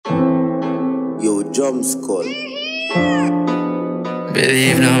Jamskull.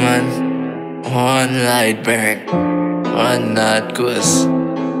 Believe no man, one light break, one night goes.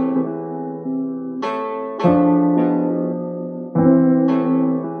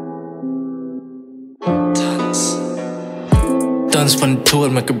 Dance from the tour,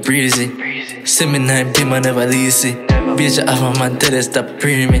 make it breezy. See me night, be my never lazy. Bitch, I have a man till they stop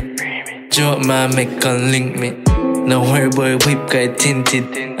preeming. Joke man, make can link me. No worry boy, whip guy tinted.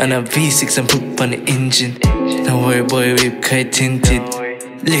 And a V6 and put on the engine. No worry boy, whip guy tinted.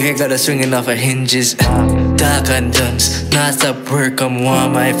 Liquor got a swinging off of hinges. Dark and duns, not stop work, I'm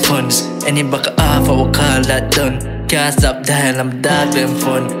want my funds. Any back off, I will call that done. Can't stop dying, I'm dark and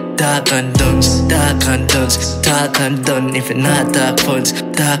fun. Dark and duns, dark and duns, dark and done. If it not dark funds,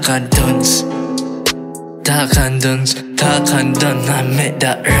 dark and duns. Dark and duns, dark and done. I make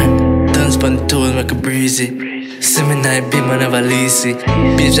that run. Duns pon tool, make it breezy. See me night, be my never lazy.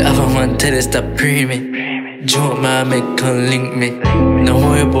 Bitch, I have a man till they stop preeming. Joke man, make can link me. No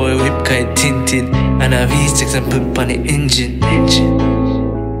worry boy, whip guy tinted. And a V6 and put on the engine.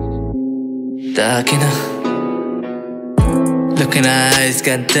 Dark enough. Look in her eyes,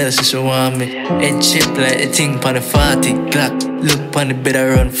 can't tell she want me. Head chip like a thing pon the 40 clock. Look pon the bed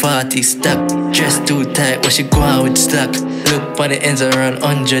around 40 stack. Dress too tight when she go out with slack. Look pon the ends around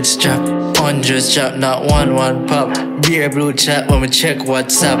 100 strap. 100 strap, not one pop. Beer blue chat when we check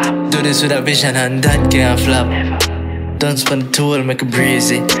WhatsApp. Do this with a vision and that can't flop. Dance pon the tool, make it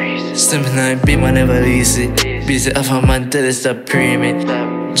breezy. Simple night, be my never lazy. Busy off a man till they stop preeming.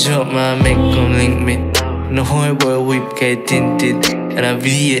 Joke man, make come link me. No horror boy, whip guy tinted. And a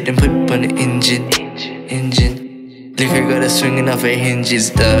V8 and put on the engine. Liquor got a swinging off of hinges,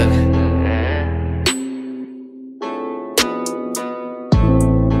 dog.